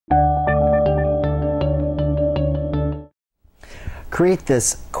create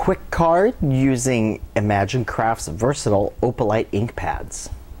this quick card using Imagine Craft's versatile Opalite ink pads.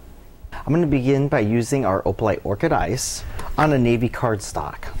 I'm going to begin by using our Opalite Orchid Ice on a navy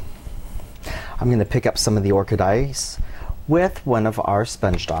cardstock. I'm going to pick up some of the Orchid Ice with one of our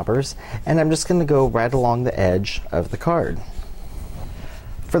sponge daubers, and I'm just going to go right along the edge of the card.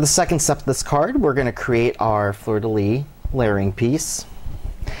 For the second step of this card, we're going to create our fleur-de-lis layering piece.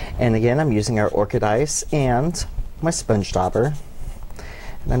 And again, I'm using our Orchid Ice and my sponge dauber.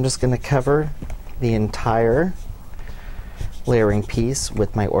 And I'm just going to cover the entire layering piece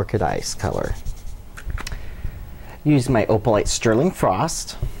with my Orchid Ice color. Use my Opalite Sterling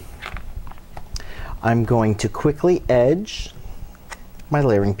Frost. I'm going to quickly edge my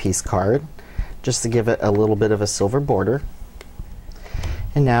layering piece card just to give it a little bit of a silver border.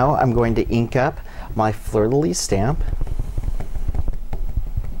 And now I'm going to ink up my fleur-de-lis stamp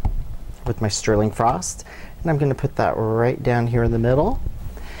with my Sterling Frost, and I'm going to put that right down here in the middle.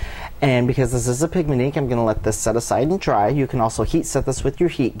 And because this is a pigment ink, I'm going to let this set aside and dry. You can also heat set this with your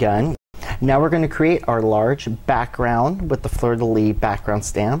heat gun. Now we're going to create our large background with the fleur-de-lis background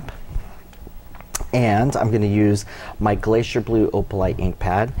stamp. And I'm going to use my Glacier Blue Opalite ink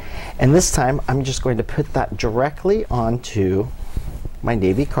pad. And this time I'm just going to put that directly onto my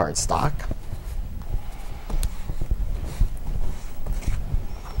navy cardstock.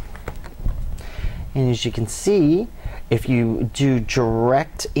 And as you can see, if you do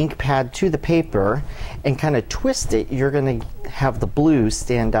direct ink pad to the paper and kind of twist it, you're going to have the blue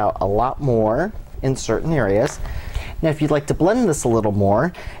stand out a lot more in certain areas. Now if you'd like to blend this a little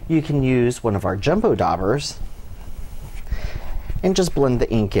more, you can use one of our jumbo daubers and just blend the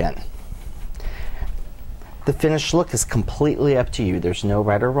ink in. The finished look is completely up to you. There's no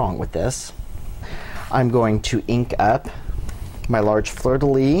right or wrong with this. I'm going to ink up my large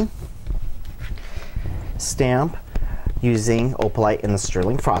fleur-de-lis stamp using Opalite and the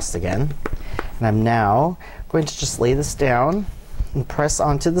Sterling Frost again. And I'm now going to just lay this down and press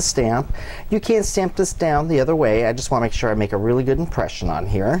onto the stamp. You can stamp this down the other way. I just want to make sure I make a really good impression on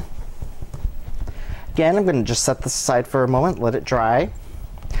here. Again, I'm going to just set this aside for a moment, let it dry,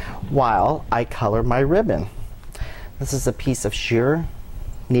 while I color my ribbon. This is a piece of sheer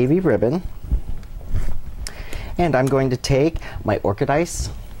navy ribbon, and I'm going to take my Orchid Ice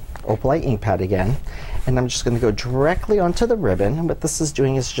Opalite ink pad again, and I'm just going to go directly onto the ribbon. And what this is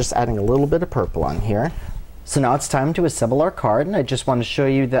doing is just adding a little bit of purple on here. So now it's time to assemble our card, and I just want to show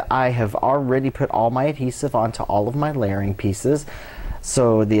you that I have already put all my adhesive onto all of my layering pieces,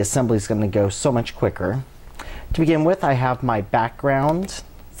 so the assembly is going to go so much quicker. To begin with, I have my background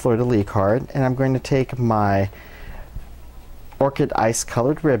fleur-de-lis card, and I'm going to take my Orchid Ice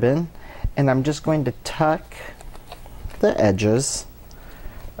colored ribbon, and I'm just going to tuck the edges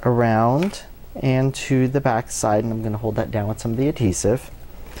around and to the back side, and I'm going to hold that down with some of the adhesive.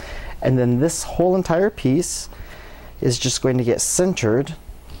 And then this whole entire piece is just going to get centered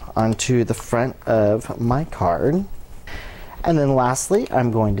onto the front of my card. And then lastly,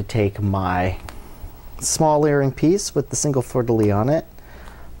 I'm going to take my small layering piece with the single fleur-de-lis on it,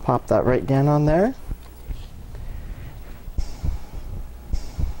 pop that right down on there,